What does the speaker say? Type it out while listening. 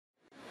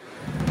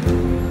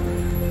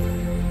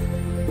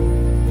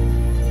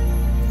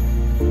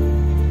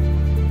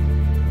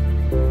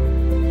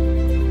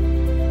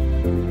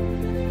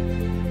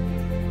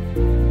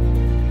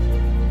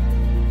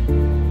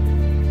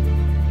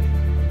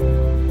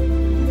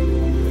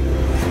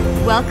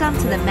Welcome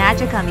to the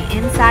Magic on the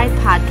Inside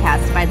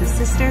podcast by the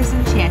Sisters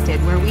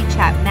Enchanted, where we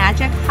chat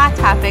magic, hot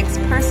topics,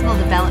 personal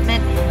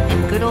development,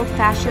 and good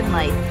old-fashioned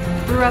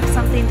life. Brew up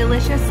something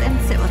delicious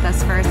and sit with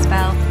us for a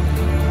spell.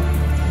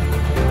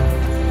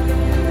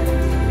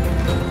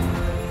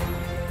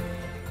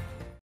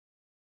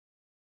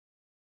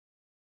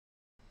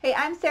 Hey,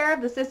 I'm Sarah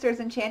of the Sisters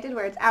Enchanted,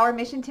 where it's our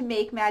mission to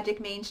make magic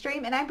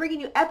mainstream, and I'm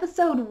bringing you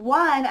episode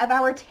 1 of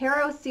our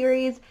tarot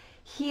series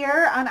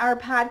here on our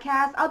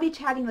podcast. I'll be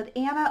chatting with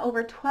Anna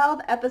over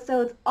 12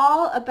 episodes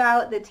all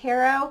about the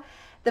tarot.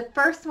 The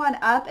first one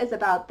up is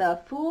about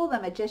the Fool, the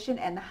Magician,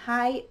 and the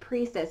High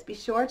Priestess. Be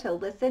sure to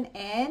listen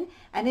in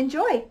and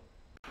enjoy.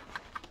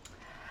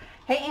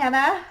 Hey,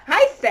 Anna.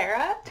 Hi,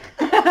 Sarah.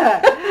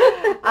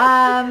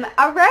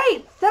 All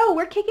right, so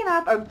we're kicking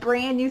off a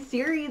brand new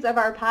series of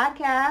our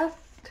podcast.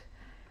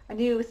 A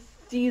new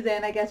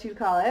season, I guess you'd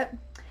call it.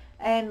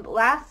 And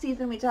last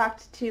season we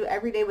talked to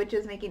everyday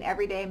witches making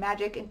everyday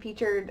magic and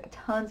featured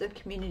tons of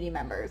community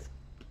members.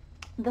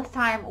 This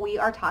time we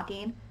are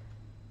talking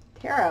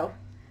tarot.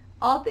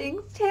 All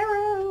things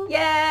tarot.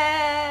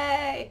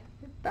 Yay!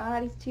 Your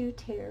body's too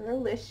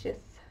tarot-licious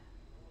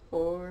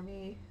for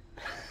me.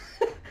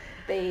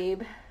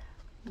 Babe,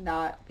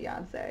 not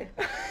Beyonce.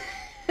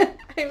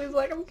 I was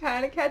like, I'm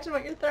kind of catching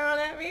what you're throwing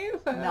at me.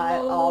 So Not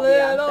I'm all a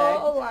little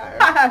Beyonce.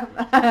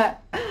 alarmed.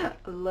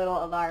 A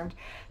little alarmed.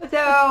 So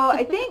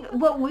I think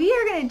what we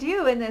are going to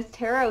do in this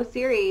tarot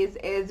series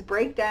is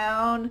break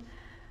down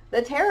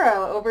the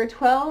tarot over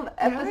 12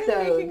 episodes. Now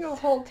I'm making a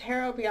whole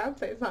tarot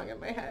Beyonce song in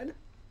my head.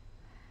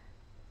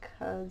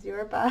 Because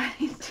your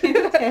body's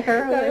too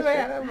tarot. In my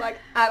head, I'm like,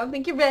 I don't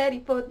think you're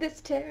ready for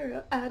this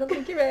tarot. I don't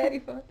think you're ready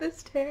for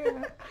this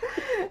tarot.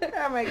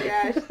 Oh my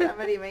gosh,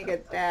 somebody make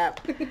it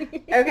stop.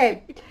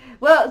 Okay,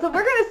 well, so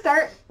we're going to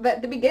start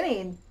at the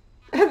beginning.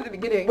 At the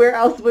beginning. Where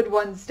else would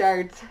one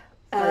start?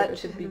 At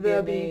the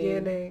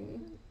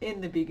beginning.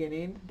 In the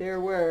beginning, there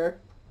were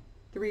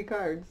 3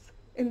 cards.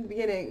 In the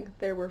beginning,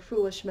 there were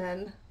foolish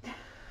men.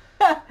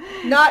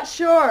 Not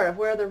sure of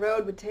where the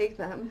road would take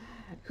them,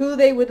 who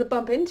they would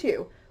bump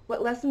into,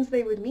 what lessons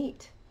they would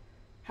meet,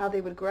 how they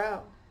would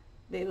grow.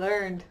 They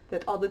learned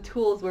that all the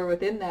tools were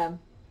within them,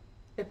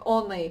 if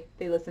only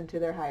they listened to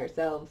their higher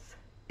selves.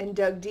 And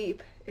dug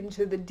deep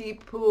into the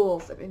deep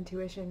pools of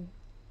intuition.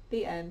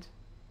 The end.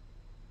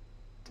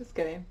 Just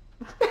kidding.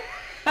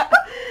 All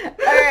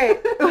right.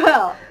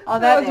 Well,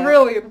 on that that was note,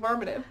 really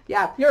informative.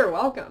 Yeah. You're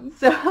welcome.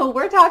 So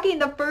we're talking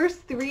the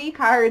first 3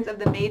 cards of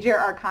the Major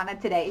Arcana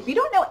today. If you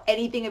don't know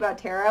anything about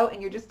tarot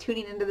and you're just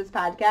tuning into this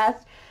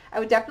podcast, I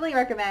would definitely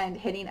recommend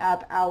hitting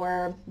up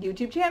our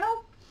YouTube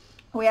channel.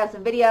 We have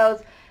some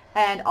videos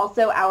and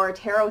also our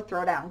tarot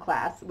throwdown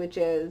class, which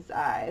is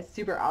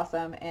super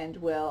awesome and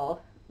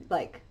will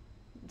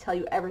tell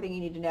you everything you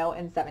need to know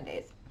in 7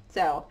 days.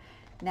 So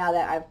now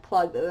that I've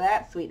plugged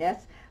that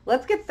sweetness,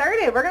 let's get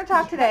started. We're going to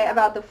talk today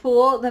about the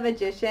Fool, the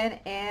Magician,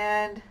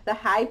 and the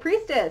High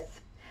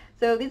Priestess.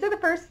 So these are the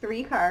first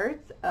 3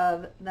 cards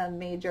of the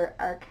Major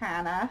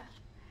Arcana.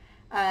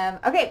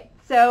 Okay,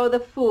 so the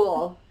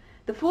Fool.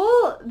 The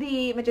Fool,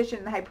 the Magician,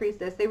 and the High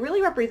Priestess, they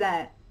really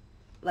represent,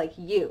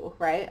 you,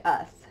 right?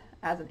 Us,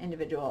 as an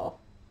individual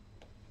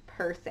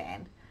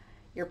person.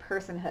 Your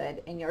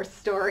personhood and your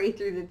story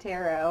through the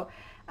tarot.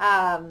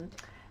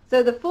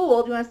 So the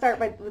Fool, do you want to start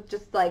with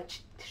just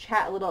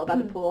chat a little about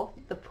the Pool?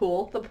 The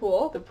Pool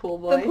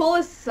boy. The Pool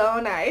is so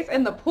nice,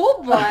 and the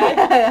Pool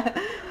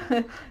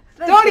boy.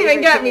 Don't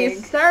even get me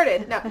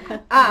started. No.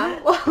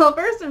 Well,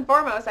 first and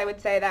foremost, I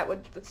would say that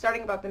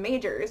starting about the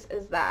majors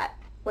is that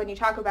when you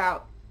talk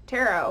about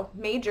tarot,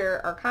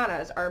 major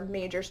arcanas are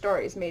major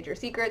stories, major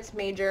secrets,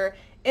 major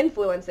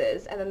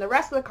influences, and then the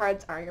rest of the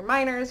cards are your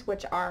minors,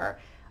 which are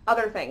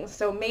other things.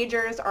 So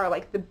majors are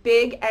the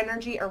big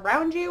energy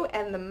around you,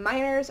 and the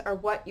minors are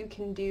what you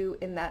can do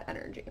in that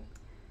energy.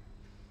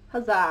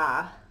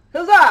 Huzzah.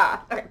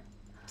 Huzzah! Okay.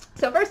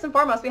 So first and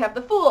foremost, we have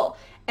the Fool,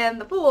 and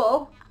the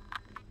Fool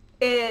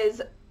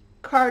is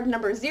card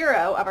number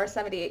 0 of our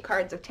 78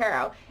 cards of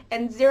tarot,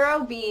 and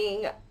 0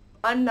 being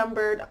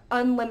unnumbered,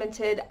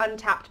 unlimited,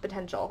 untapped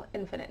potential,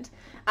 infinite.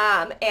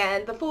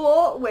 And the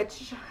Fool,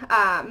 which,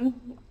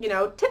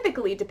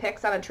 typically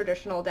depicts on a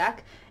traditional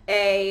deck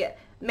a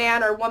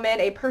man or woman,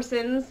 a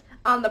person's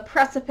on the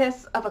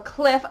precipice of a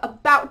cliff,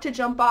 about to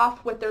jump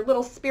off with their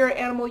little spirit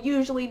animal,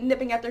 usually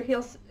nipping at their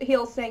heels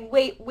saying,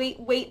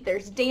 wait,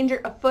 there's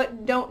danger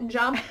afoot, don't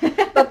jump.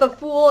 But the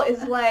Fool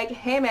is like,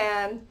 hey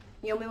man,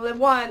 you only live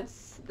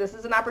once, this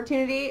is an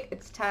opportunity,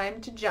 it's time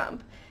to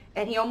jump.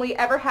 And he only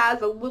ever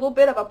has a little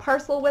bit of a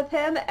parcel with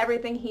him.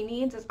 Everything he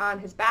needs is on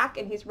his back,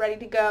 and he's ready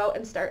to go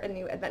and start a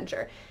new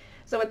adventure.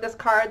 So with this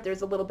card,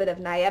 there's a little bit of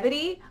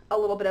naivety, a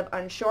little bit of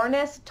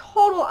unsureness,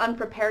 total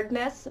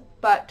unpreparedness,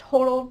 but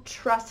total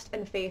trust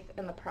and faith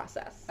in the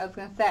process. I was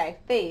going to say,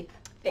 faith.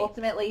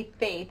 Ultimately,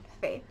 faith.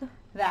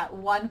 That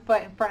one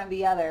foot in front of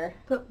the other.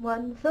 Put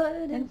one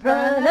foot in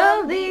front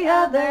of the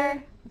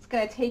other. It's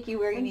going to take you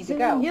where you need to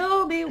go.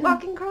 You'll be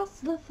walking across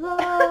the floor.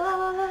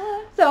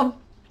 So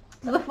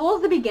So the Fool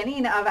is the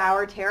beginning of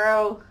our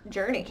tarot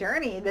Journey.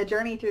 the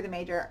journey through the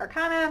Major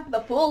Arcana.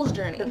 The Fool's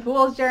journey. The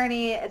Fool's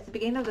journey. It's the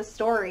beginning of the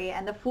story,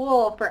 and the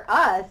Fool for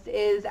us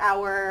is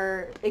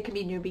it can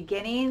be new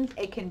beginnings.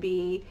 It can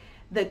be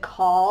the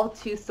call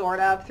to sort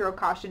of throw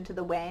caution to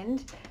the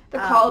wind. The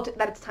call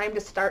that it's time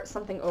to start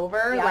something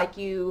over. Yeah. Like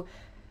you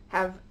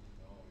have,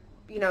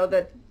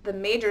 the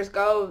majors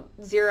go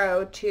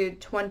 0 to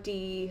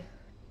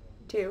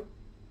 22.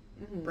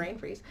 Brain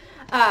freeze.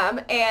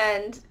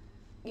 And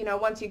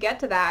once you get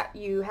to that,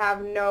 you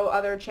have no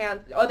other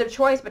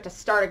choice but to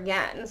start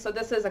again. So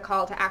this is a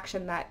call to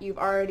action that you've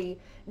already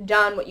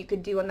done what you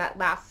could do in that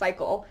last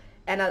cycle.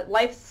 And a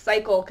life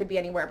cycle could be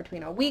anywhere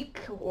between a week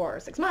or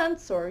 6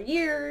 months or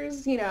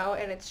years,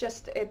 and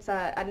it's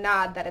a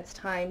nod that it's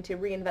time to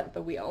reinvent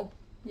the wheel.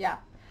 Yeah,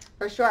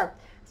 for sure.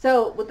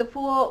 So with the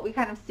Fool, we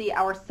kind of see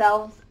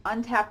ourselves,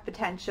 untapped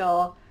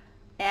potential,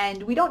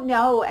 and we don't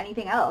know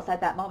anything else at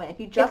that moment. If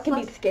you just it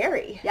can be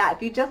scary. Yeah,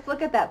 if you just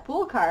look at that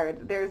Fool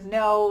card, there's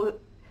no,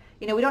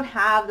 we don't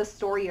have the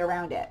story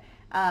around it.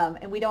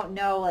 And we don't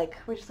know,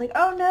 we're just like,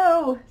 oh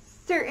no,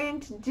 certain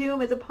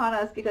doom is upon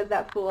us because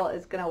that Fool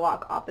is going to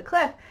walk off the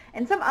cliff.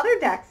 And some other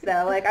decks,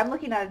 though, I'm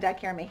looking at a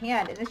deck here in my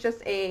hand, and it's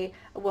just a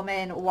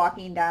woman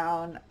walking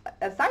down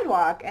a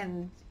sidewalk,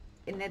 and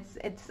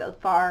it's a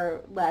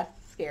far less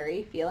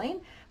scary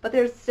feeling. But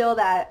there's still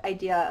that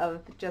idea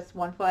of just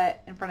one foot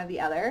in front of the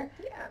other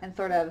and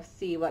sort of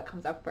see what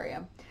comes up for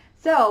you.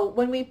 So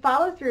when we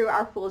follow through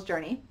our Fool's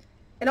journey,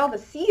 and all the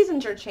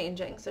seasons are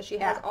changing, so she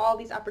has all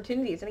these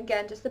opportunities. And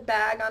again, just a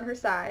bag on her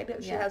side.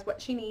 She has what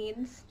she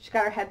needs. She's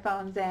got her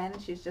headphones in.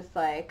 She's just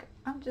like,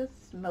 I'm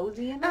just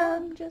moseying.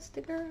 I'm just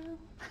a girl.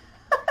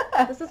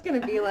 This is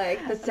going to be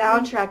like the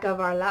soundtrack of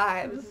our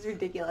lives. This is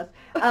ridiculous.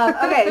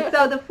 Okay,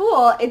 so the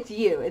Fool, it's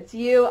you. It's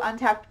you,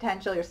 untapped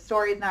potential. Your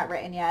story's not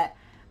written yet.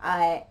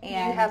 And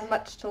you have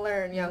much to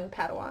learn, young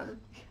Padawan.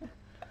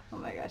 Oh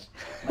my gosh,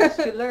 much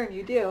to learn,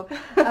 you do.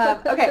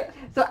 Okay,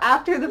 so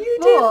after the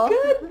Fool...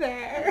 You did good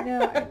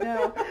there. I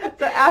know.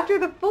 So after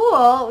the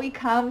Fool, we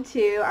come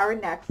to our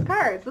next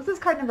card. So this is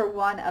card number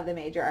 1 of the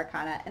Major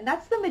Arcana, and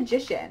that's the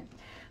Magician.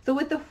 So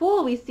with the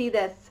Fool, we see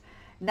this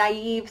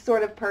naive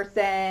sort of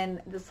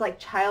person, this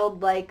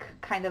childlike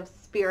kind of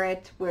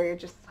spirit where you're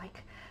just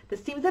like,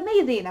 this seems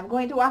amazing. I'm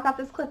going to walk off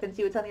this cliff and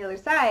see what's on the other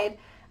side.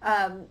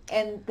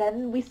 And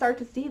then we start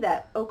to see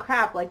that, oh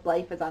crap,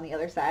 life is on the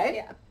other side.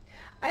 Yeah.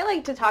 I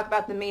like to talk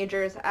about the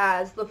majors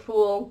as the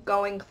Fool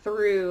going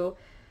through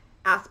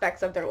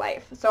aspects of their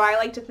life. So I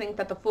like to think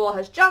that the Fool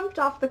has jumped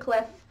off the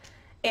cliff,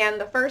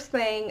 and the first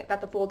thing that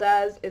the Fool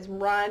does is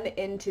run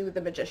into the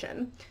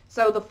Magician.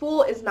 So the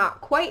Fool is not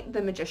quite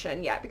the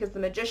Magician yet, because the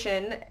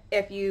Magician,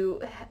 if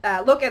you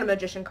look at a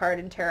Magician card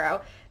in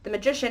tarot, the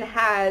Magician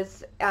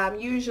has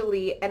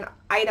usually an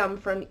item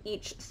from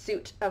each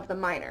suit of the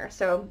minor.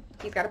 So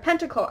he's got a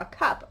pentacle, a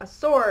cup, a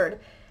sword,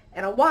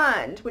 and a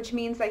wand, which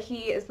means that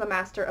he is the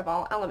master of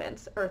all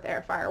elements, earth,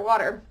 air, fire,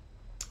 water,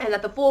 and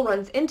that the Fool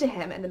runs into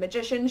him, and the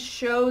Magician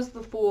shows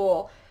the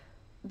Fool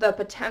the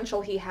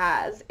potential he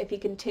has if he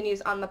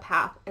continues on the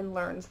path and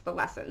learns the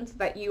lessons,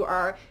 that you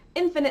are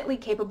infinitely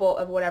capable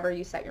of whatever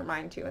you set your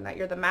mind to, and that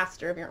you're the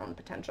master of your own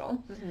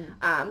potential.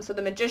 Mm-hmm. So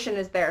the Magician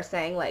is there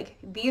saying,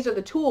 these are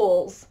the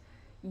tools,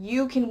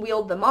 you can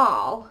wield them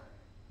all,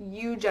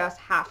 you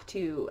just have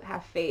to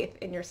have faith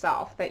in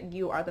yourself that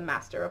you are the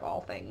master of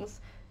all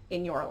things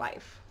in your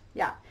life.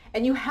 Yeah,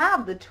 and you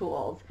have the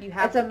tools.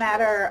 It's a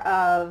matter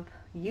of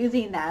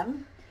using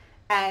them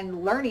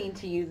and learning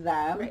to use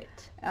them, right.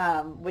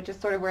 Which is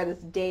sort of where this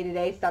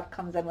day-to-day stuff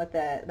comes in with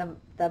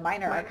the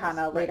minor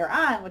arcana later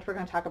on, which we're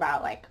going to talk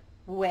about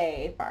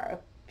way far,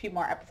 a few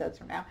more episodes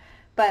from now.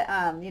 But,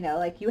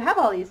 you have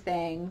all these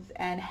things,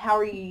 and how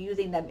are you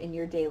using them in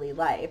your daily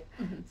life?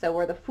 Mm-hmm. So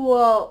we're the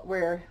Fool,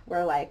 we're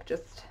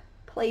just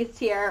placed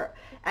here,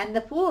 and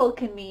the Fool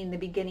can mean the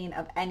beginning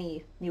of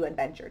any new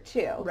adventure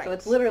too. Right. So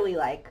it's literally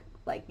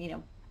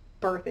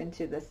birth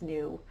into this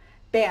new,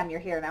 bam, you're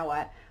here, now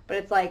what? But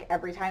it's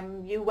every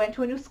time you went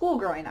to a new school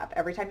growing up,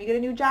 every time you get a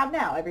new job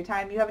now, every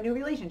time you have a new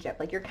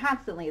relationship, you're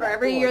constantly or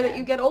every year that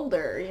you get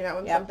older,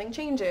 and something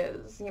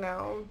changes,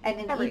 And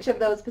in each of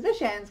those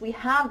positions, we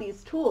have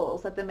these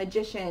tools that the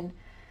Magician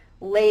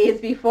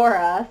lays before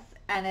us,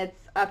 and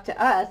it's up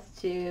to us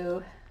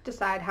to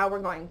decide how we're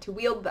going to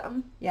wield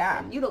them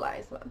and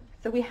utilize them.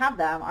 So we have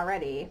them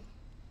already,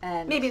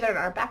 and maybe they're in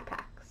our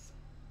backpacks.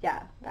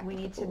 Yeah, we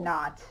need to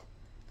not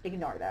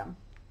ignore them.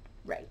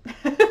 Right.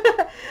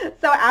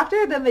 So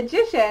after the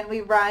Magician,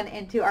 we run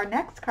into our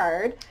next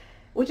card,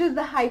 which is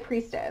the High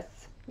Priestess.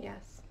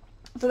 Yes.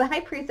 So the High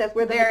Priestess,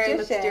 where the Very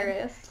Magician,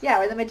 mysterious. Yeah,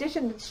 where the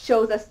Magician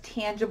shows us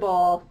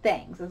tangible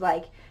things.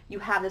 It's you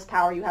have this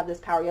power, you have this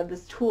power, you have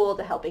this tool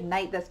to help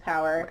ignite this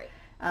power.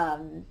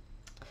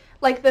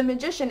 Right. The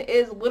Magician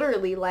is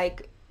literally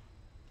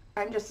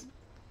I'm just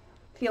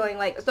feeling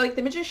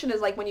the Magician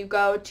is when you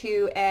go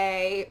to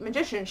a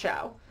magician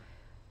show,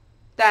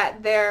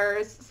 that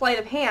there's sleight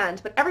of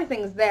hand, but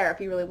everything's there if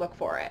you really look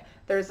for it.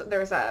 There's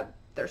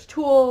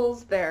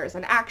tools, there's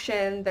an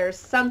action, there's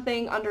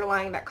something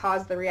underlying that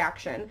caused the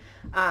reaction,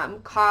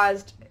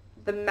 caused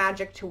the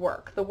magic to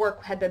work. The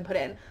work had been put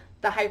in.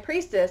 The High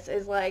Priestess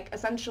is like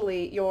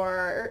essentially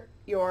your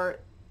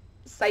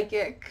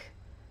psychic,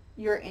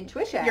 your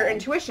intuition. Your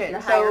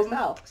higher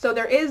self. So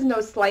there is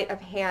no sleight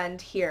of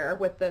hand here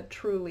with the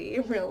truly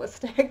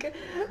realistic,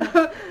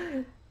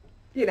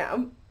 you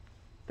know,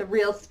 the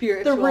real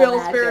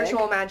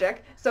spiritual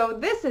magic. So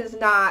this is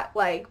not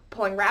like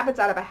pulling rabbits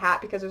out of a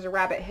hat because there's a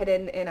rabbit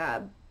hidden in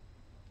a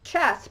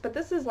chest, but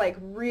this is like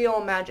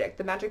real magic,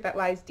 the magic that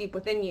lies deep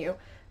within you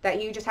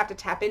that you just have to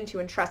tap into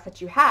and trust that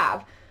you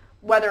have,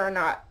 whether or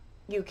not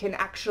you can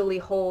actually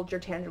hold your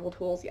tangible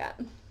tools yet.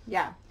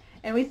 Yeah.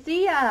 And we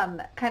see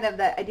kind of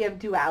the idea of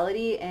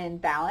duality and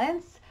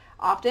balance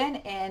often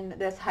in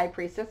this High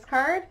Priestess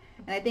card.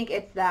 And I think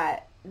it's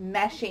that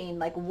meshing,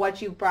 like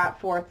what you brought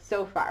forth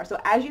so far. So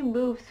as you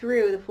move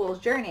through the Fool's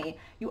journey,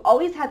 you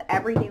always have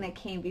everything that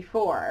came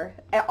before.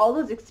 And all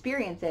those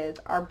experiences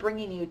are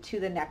bringing you to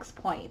the next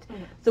point.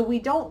 Mm-hmm. So we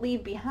don't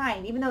leave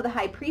behind, even though the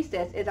High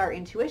Priestess is our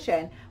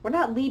intuition, we're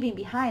not leaving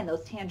behind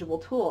those tangible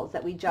tools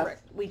that we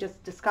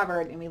just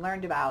discovered and we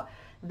learned about.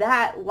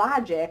 That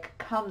logic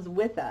comes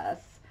with us.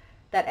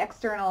 That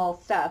external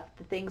stuff,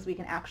 the things we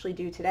can actually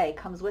do today,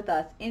 comes with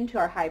us into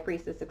our High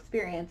Priestess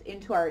experience,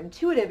 into our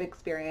intuitive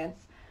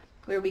experience,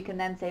 where we can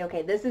then say,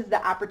 okay, this is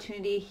the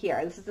opportunity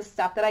here. This is the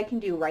stuff that I can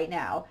do right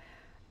now.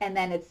 And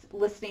then it's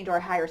listening to our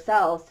higher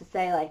selves to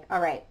say, like, all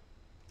right,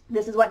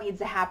 this is what needs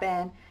to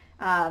happen,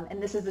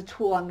 and this is the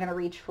tool I'm going to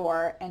reach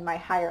for, and my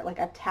higher, like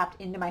I've tapped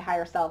into my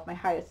higher self, my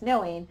highest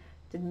knowing,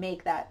 to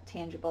make that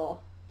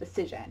tangible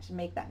decision, to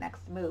make that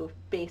next move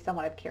based on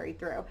what I've carried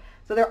through.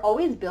 So they're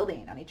always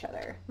building on each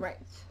other. Right.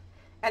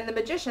 And the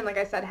magician, like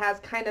I said, has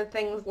kind of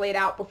things laid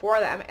out before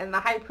them, and the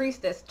High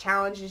Priestess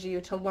challenges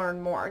you to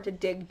learn more, to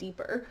dig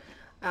deeper.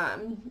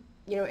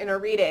 You know, in a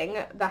reading,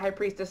 the High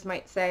Priestess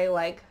might say,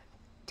 like,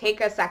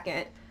 take a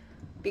second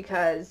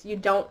because you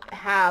don't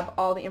have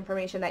all the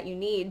information that you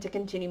need to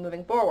continue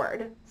moving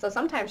forward. So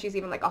sometimes she's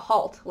even like a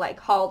halt,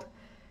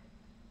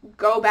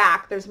 go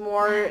back. There's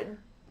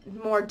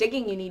more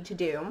digging you need to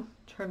do.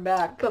 Turn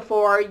back.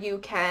 Before you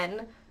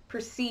can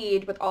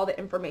proceed with all the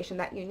information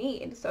that you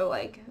need. So,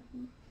 like,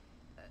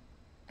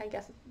 I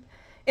guess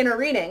in a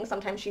reading,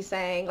 sometimes she's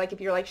saying, like,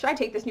 if you're like, should I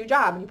take this new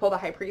job? And you pull the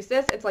High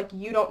Priestess, it's like,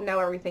 you don't know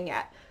everything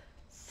yet.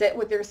 Sit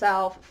with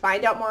yourself,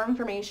 find out more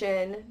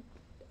information,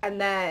 and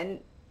then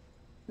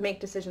make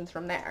decisions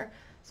from there.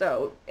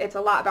 So it's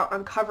a lot about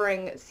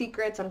uncovering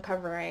secrets,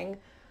 uncovering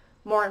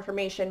more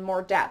information,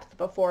 more depth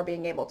before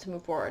being able to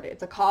move forward.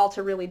 It's a call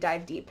to really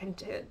dive deep and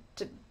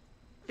to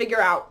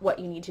figure out what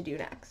you need to do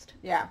next.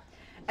 Yeah.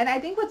 And I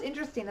think what's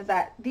interesting is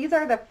that these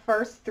are the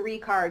first 3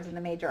 cards in the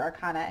Major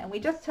Arcana. And we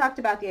just talked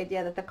about the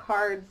idea that the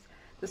cards,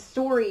 the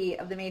story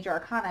of the Major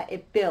Arcana,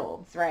 it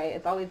builds, right?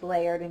 It's always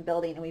layered and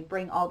building, and we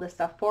bring all this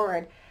stuff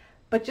forward.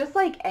 But just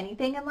like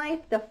anything in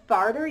life, the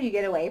farther you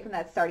get away from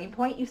that starting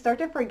point, you start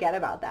to forget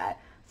about that.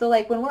 So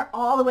like when we're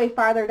all the way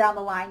farther down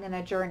the line in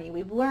a journey,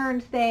 we've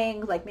learned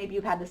things, like maybe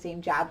you've had the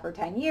same job for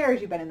 10 years,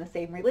 you've been in the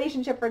same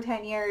relationship for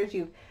 10 years,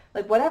 you've,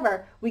 like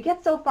whatever. We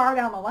get so far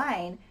down the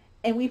line,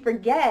 and we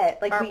forget,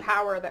 like, our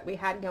power that we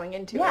had going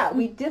into it. Yeah,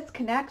 we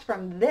disconnect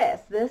from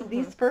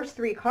these first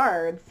 3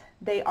 cards.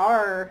 They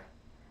are.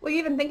 Well, you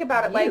even think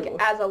about it like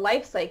as a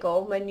life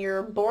cycle. When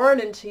you're born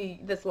into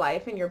this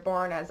life and you're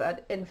born as an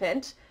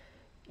infant,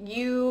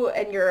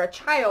 you're a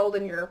child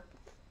and you're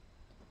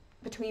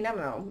between, I don't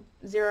know,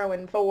 0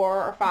 and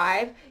 4 or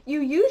 5,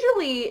 you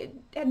usually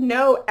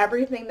know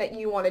everything that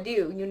you want to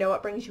do. You know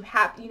what brings you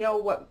you know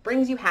what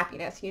brings you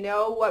happiness. You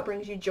know what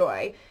brings you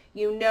joy.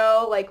 You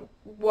know, like,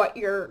 what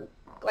your,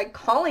 like,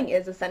 calling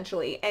is,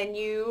 essentially. And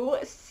you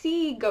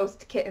see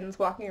ghost kittens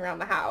walking around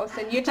the house.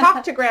 And you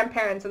talk to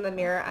grandparents in the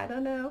mirror. I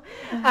don't know.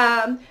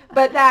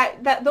 But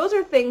that those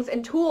are things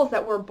and tools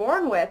that we're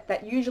born with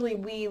that usually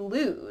we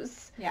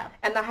lose. Yeah.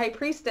 And the High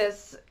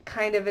Priestess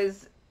kind of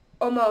is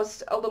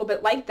almost a little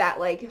bit like that.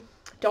 Like,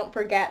 don't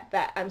forget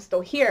that I'm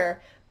still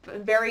here.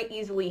 Very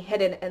easily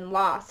hidden and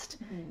lost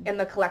in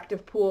the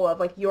collective pool of,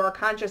 like, your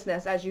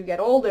consciousness as you get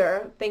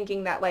older,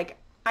 thinking that, like,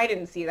 I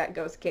didn't see that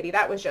ghost kitty.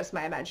 That was just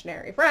my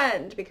imaginary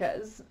friend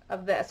because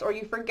of this. Or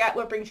you forget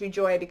what brings you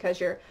joy because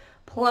you're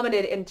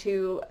plummeted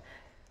into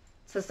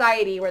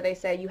society where they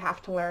say you have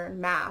to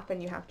learn math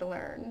and you have to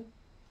learn,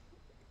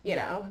 you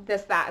know,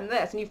 this, that, and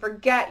this. And you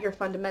forget your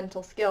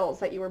fundamental skills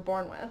that you were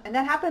born with. And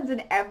that happens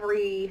in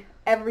every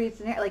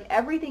scenario. Like,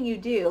 everything you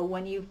do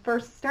when you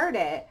first start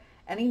it,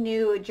 any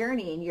new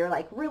journey, and you're,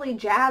 like, really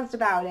jazzed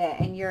about it,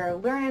 and you're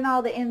learning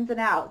all the ins and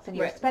outs, and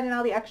you're spending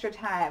all the extra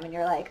time, and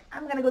you're like,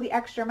 I'm going to go the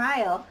extra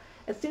mile.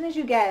 As soon as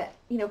you get,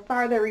 you know,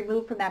 farther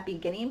removed from that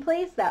beginning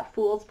place, that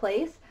fool's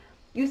place,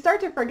 you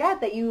start to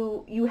forget that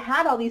you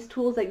had all these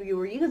tools that you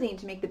were using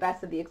to make the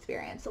best of the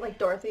experience. So, like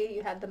Dorothy,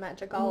 you had the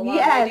magic all along,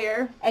 my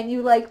dear. And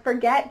you, like,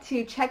 forget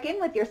to check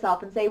in with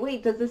yourself and say,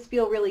 wait, does this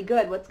feel really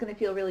good? What's going to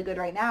feel really good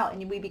right now?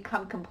 And we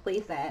become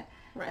complacent.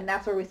 Right. And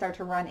that's where we start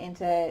to run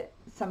into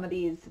some of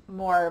these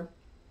more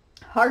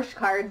harsh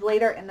cards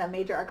later in the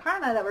Major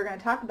Arcana that we're going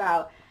to talk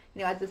about,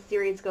 you know, as the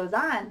series goes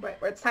on.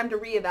 Right, where it's time to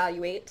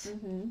reevaluate.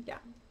 Mm-hmm. Yeah.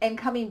 And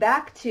coming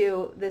back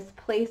to this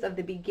place of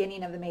the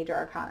beginning of the Major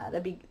Arcana,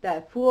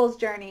 the Fool's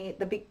journey,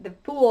 the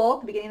Fool,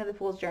 the beginning of the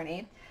Fool's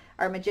journey,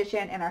 our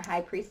Magician and our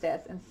High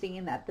Priestess, and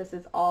seeing that this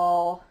is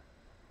all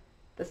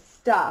the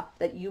stuff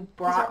that you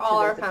brought These are all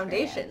to our this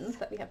foundations experience.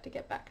 that we have to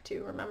get back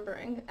to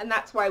remembering. And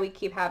that's why we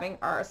keep having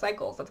our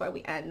cycles. That's why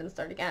we end and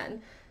start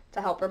again,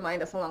 to help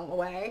remind us along the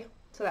way.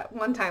 So that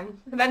one time,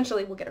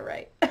 eventually, we'll get it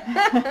right.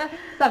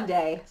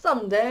 Someday.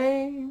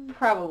 Someday.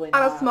 Probably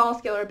not. On a small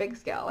scale or a big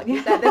scale. Like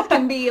you said, this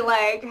can be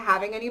like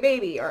having a new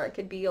baby, or it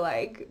could be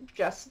like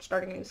just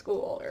starting a new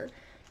school, or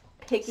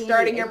Picking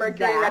starting the your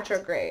Mercury exact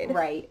retrograde.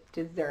 right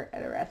dessert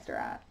at a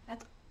restaurant.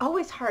 That's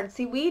always hard.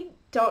 See, we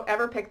don't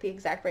ever pick the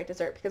exact right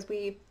dessert because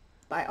we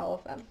buy all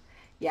of them.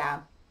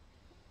 Yeah.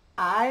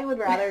 I would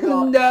rather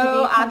go, No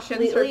to be options for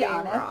completely being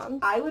honest, wrong.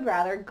 I would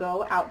rather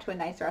go out to a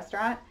nice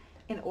restaurant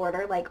and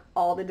order like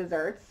all the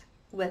desserts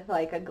with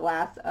like a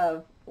glass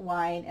of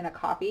wine and a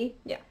coffee.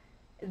 Yeah.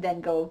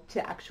 Than go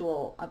to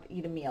actual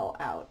eat a meal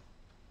out,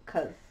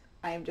 because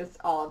I'm just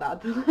all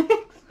about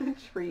the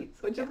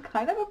treats, which is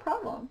kind of a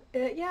problem.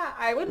 Yeah,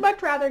 I would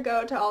much rather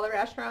go to all the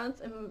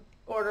restaurants and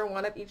order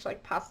one of each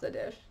like pasta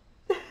dish.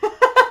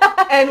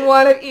 And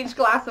one of each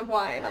glass of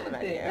wine on the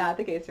menu. Not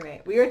the case for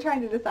me. We were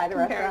trying to decide a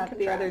Compare and restaurant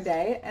the other contrast.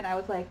 day, and I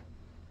was like,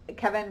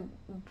 Kevin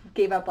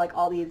gave up like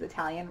all these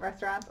Italian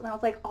restaurants, and I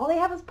was like, all they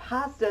have is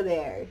pasta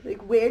there.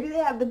 Like, where do they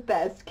have the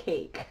best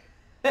cake?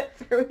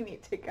 That's where we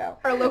need to go.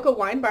 Our local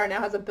wine bar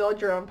now has a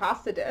build your own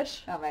pasta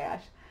dish. Oh my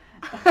gosh.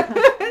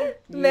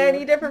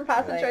 Many different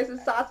pasta like,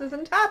 choices, sauces,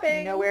 and toppings.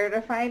 You know where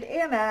to find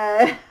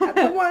Anna. At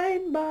the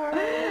wine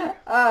bar.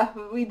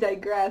 We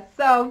digress.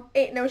 So,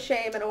 Ain't no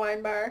shame in a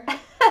wine bar.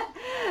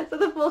 so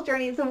the Fool's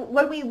Journey. So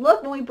when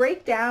we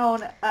break down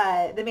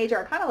the Major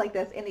Arcana like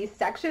this in these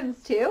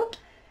sections too,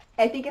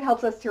 I think it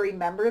helps us to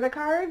remember the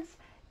cards.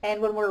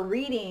 And when we're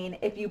reading,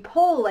 if you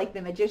pull like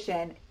the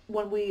Magician,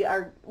 when we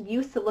are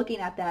used to looking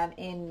at them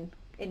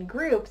in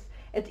groups,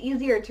 it's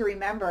easier to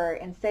remember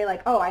and say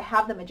like, oh, I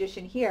have the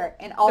Magician here,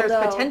 and although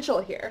There's potential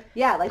here.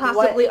 yeah, like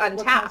possibly what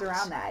untapped. comes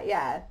around that,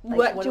 yeah. Like,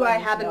 what do I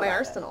need to have in know my about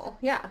arsenal?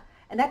 this? Yeah.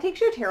 And that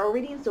takes your tarot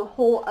readings to a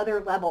whole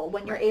other level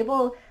when you're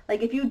able,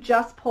 like if you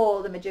just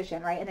pull the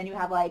Magician, right, and then you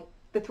have like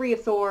the Three of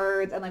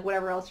Swords and like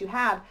whatever else you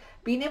have,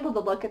 being able to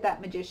look at that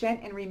Magician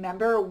and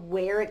remember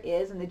where it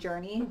is in the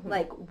journey,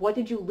 like what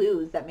did you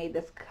lose that made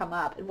this come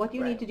up, and what do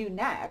you need to do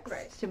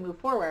next to move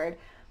forward,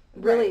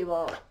 really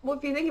will. Well,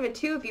 if you think of it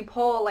too, if you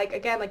pull like,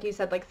 again, like you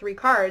said, like 3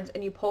 cards,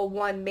 and you pull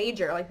one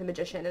major, like the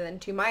Magician, and then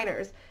 2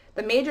 minors,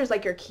 the major's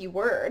like your key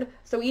word.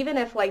 So even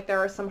if like there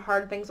are some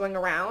hard things going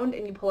around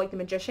and you pull like the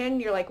Magician,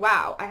 you're like,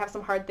 wow, I have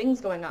some hard things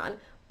going on,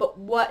 but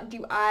what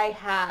do I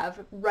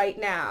have right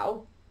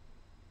now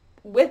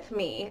with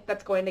me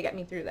that's going to get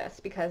me through this?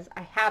 Because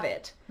I have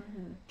it.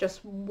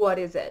 Just what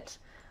is it?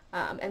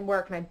 And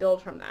where can I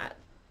build from that?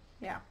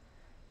 Yeah.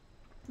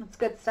 That's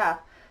good stuff.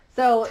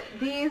 So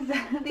these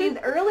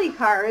early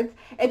cards,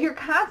 if you're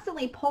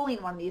constantly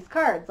pulling one of these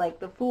cards, like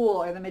the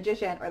Fool or the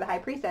Magician or the High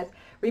Priestess,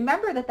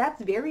 remember that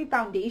that's very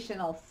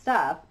foundational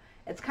stuff.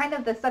 It's kind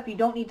of the stuff you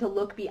don't need to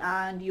look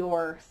beyond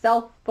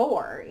yourself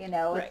for, you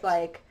know. It's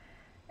like,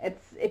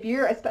 if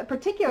you're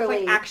particularly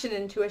it's like action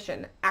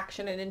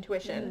and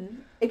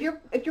intuition. If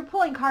you're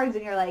pulling cards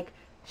and you're like,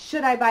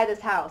 should I buy this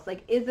house?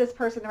 Like, is this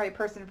person the right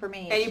person for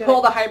me? And you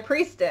pull the High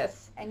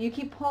Priestess. And you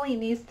keep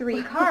pulling these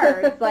 3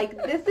 cards. Like,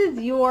 this is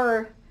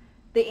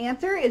the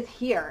answer is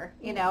here.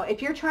 You know,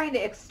 if you're trying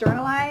to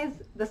externalize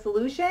the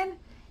solution,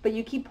 but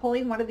you keep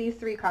pulling one of these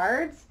 3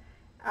 cards,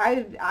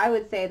 I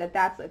would say that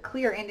that's a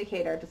clear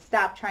indicator to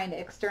stop trying to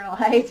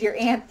externalize your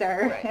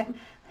answer. Right.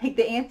 Like,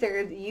 the answer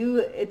is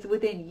it's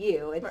within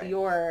you. It's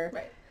your,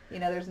 Right. you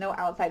know, there's no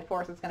outside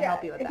force that's going to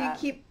help you with that.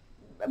 If you keep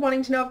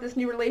wanting to know if this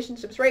new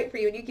relationship's right for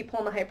you and you keep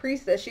pulling the High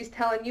Priestess, she's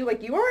telling you,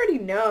 like, you already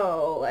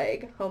know,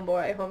 like,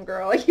 homeboy,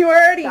 homegirl, like, you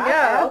already Stop know.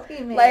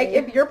 asking me. Like,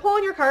 if you're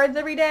pulling your cards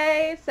every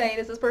day saying,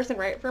 is this person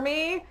right for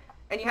me?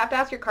 And you have to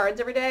ask your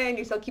cards every day and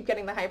you still keep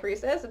getting the High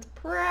Priestess, it's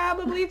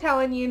probably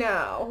telling you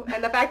no.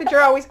 And the fact that you're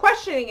always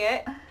questioning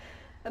it,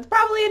 that's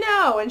probably a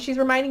no. And she's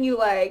reminding you,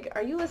 like,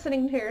 are you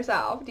listening to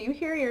yourself? Do you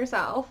hear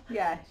yourself?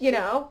 Yeah. You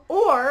know?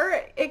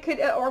 Or it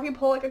could, or if you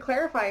pull, like, a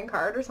clarifying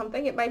card or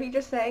something, it might be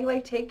just saying,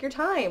 like, take your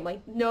time.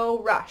 Like, no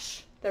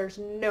rush. There's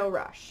no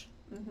rush.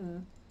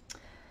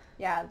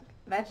 Yeah.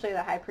 Eventually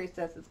the High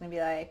Priestess is going to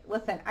be like,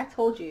 listen, I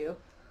told you.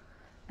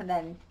 And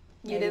then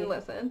You didn't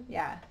listen.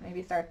 Yeah.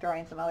 Maybe start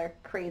throwing some other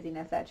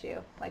craziness at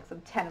you. Like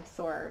some 10 of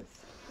Swords.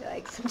 You're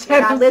like, Some you're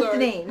 10 not of swords.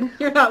 listening.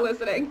 You're not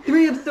listening.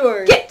 3 of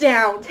Swords. Get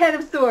down. 10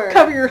 of Swords.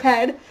 Cover your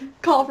head.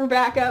 Call for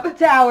backup.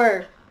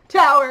 Tower.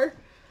 Tower.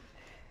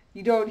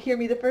 You don't hear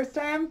me the first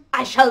time?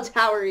 I shall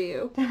tower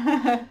you.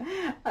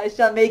 I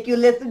shall make you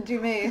listen to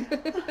me.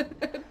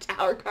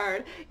 Tower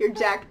card. Your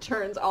deck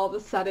turns all of a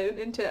sudden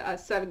into a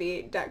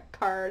 78 deck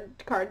card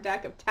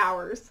deck of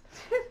towers.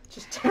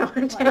 Just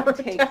tower, tower,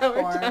 takes tower,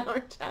 form. tower,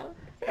 tower.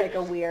 Like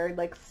a weird,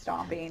 like,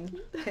 stomping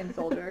tin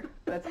soldier.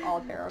 But it's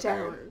all tarot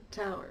Tower, cards.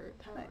 tower,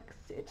 tower. Like,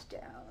 sit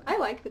down. I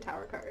like the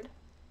tower card.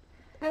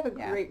 I have a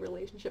Yeah. great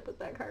relationship with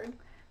that card.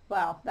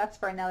 Well, that's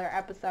for another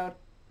episode.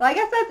 Well, I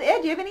guess that's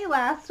it. Do you have any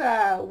last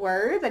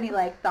words? Any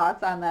like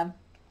thoughts on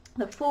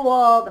the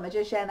Fool, the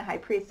Magician, the High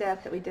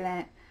Priestess that we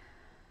didn't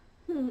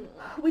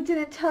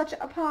touch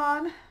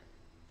upon?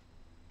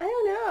 I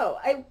don't know.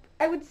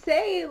 I would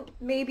say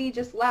maybe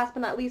just last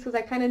but not least, because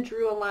I kind of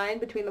drew a line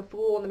between the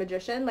Fool and the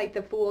Magician, like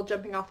the Fool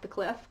jumping off the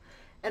cliff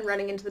and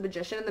running into the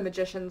Magician, and the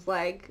Magician's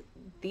like,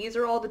 these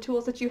are all the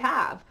tools that you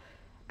have,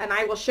 and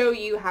I will show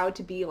you how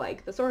to be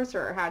like the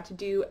sorcerer, how to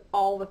do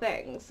all the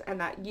things, and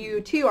that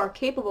you too are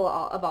capable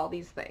of all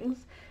these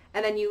things.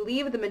 And then you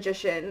leave the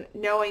Magician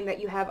knowing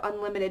that you have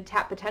unlimited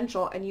tap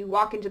potential, and you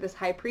walk into this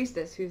High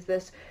Priestess who's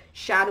this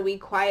shadowy,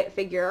 quiet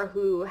figure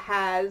who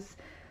has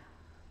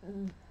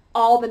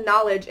all the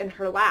knowledge in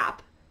her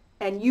lap,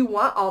 and you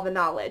want all the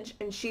knowledge,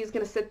 and she's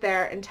going to sit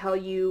there and tell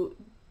you,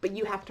 but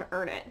you have to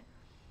earn it.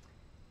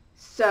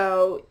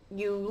 So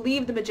you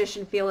leave the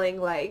Magician feeling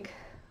like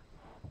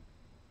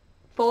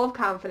full of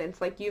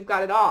confidence, like you've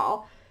got it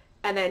all,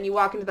 and then you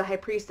walk into the High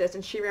Priestess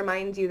and she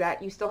reminds you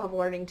that you still have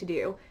learning to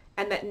do,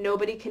 and that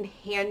nobody can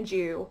hand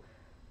you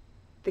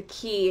the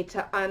key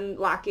to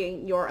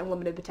unlocking your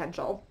unlimited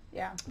potential.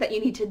 Yeah. That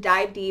you need to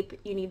dive deep,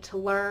 you need to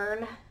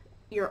learn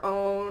your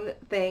own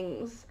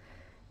things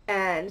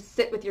and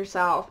sit with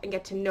yourself and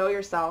get to know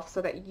yourself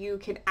so that you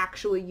can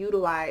actually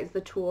utilize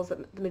the tools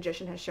that the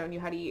Magician has shown you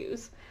how to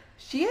use.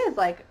 She is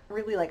like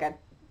really like a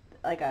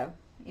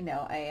you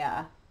know,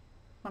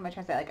 what am I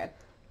trying to say, like a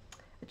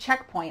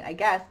checkpoint, I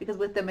guess, because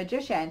with the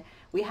Magician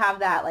we have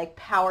that like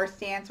power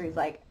stance where he's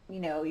like, you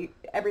know,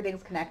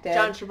 everything's connected.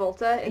 John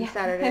Travolta in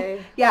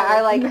Saturday. Yeah,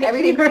 I like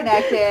everything's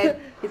connected.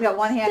 He's got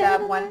one hand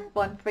up,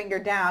 one finger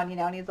down, you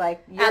know, and he's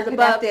like, you're as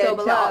above, connected so to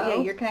below. all, yeah,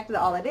 you're connected to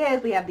all it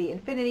is. We have the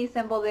infinity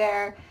symbol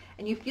there,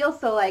 and you feel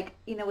so like,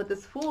 you know, with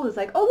this Fool who's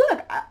like, oh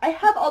look, I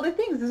have all the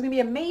things. This is gonna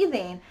be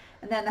amazing.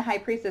 And then the High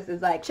Priestess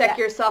is like, check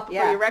yourself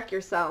before you wreck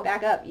yourself.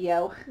 Back up,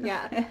 yo.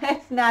 Yeah.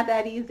 It's not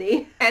that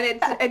easy.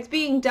 And it's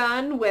being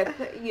done with,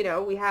 you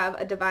know, we have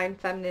a divine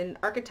feminine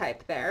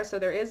archetype there, so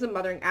there is a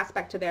mothering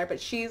aspect to there, but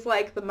she's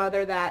like the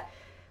mother that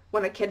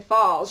when a kid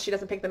falls, she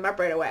doesn't pick them up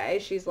right away.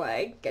 She's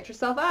like, get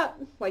yourself up,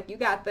 like you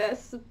got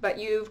this, but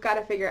you've got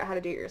to figure out how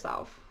to do it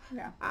yourself.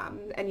 Yeah.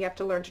 And you have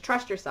to learn to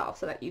trust yourself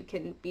so that you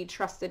can be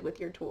trusted with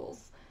your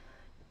tools,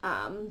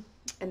 and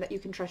that you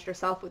can trust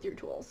yourself with your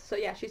tools. So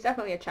yeah, she's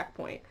definitely a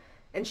checkpoint.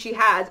 And she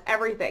has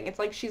everything. It's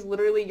like she's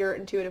literally your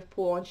intuitive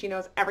pool, and she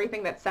knows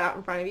everything that's set out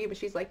in front of you, but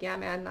she's like, yeah,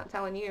 man, not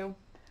telling you.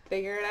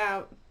 Figure it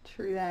out.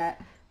 True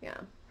that. Yeah.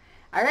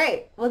 All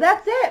right. Well,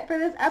 that's it for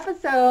this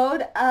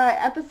episode.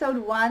 Episode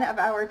 1 of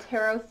our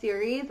tarot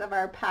series of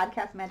our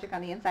podcast, Magic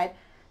on the Inside.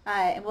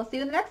 And we'll see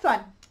you in the next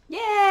one. Yay!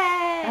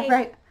 All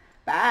right.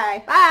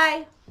 Bye.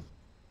 Bye.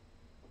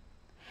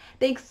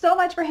 Thanks so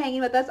much for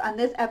hanging with us on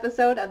this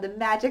episode of the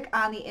Magic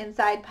on the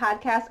Inside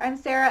podcast. I'm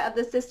Sarah of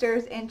the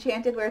Sisters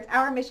Enchanted, where it's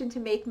our mission to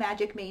make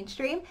magic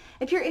mainstream.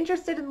 If you're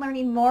interested in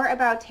learning more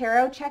about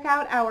tarot, check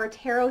out our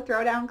Tarot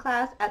Throwdown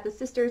class at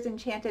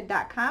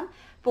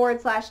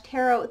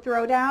thesistersenchanted.com/tarot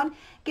throwdown.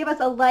 Give us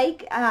a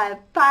like.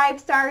 5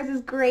 stars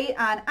is great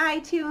on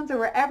iTunes or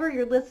wherever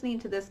you're listening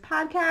to this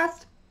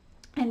podcast.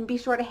 And be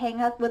sure to hang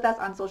out with us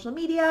on social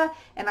media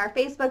and our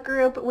Facebook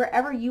group,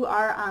 wherever you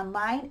are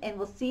online. And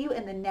we'll see you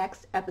in the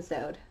next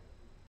episode.